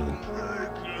lungful,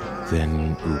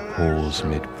 then you pause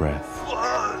mid-breath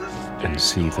and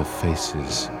see the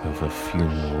faces of a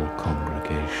funeral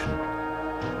congregation,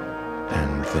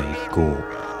 and they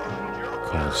gawp,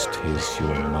 'cause 'tis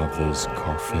your mother's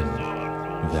coffin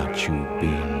that you've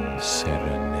been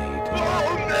serenading.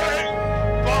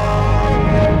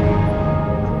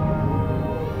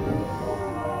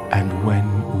 And when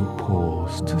you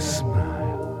pause to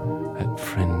smile at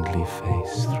friendly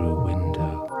face through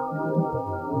window,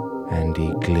 and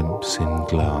he glimpse in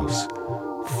glass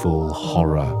full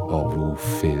horror of all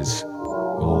fizz,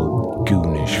 all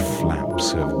goonish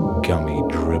flaps of gummy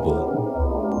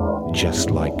dribble,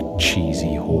 just like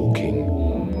cheesy hawking.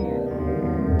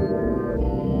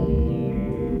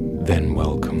 Then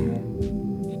welcome.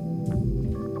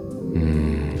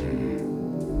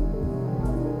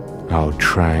 Our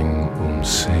Trang Un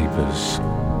Sabers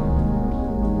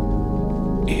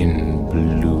in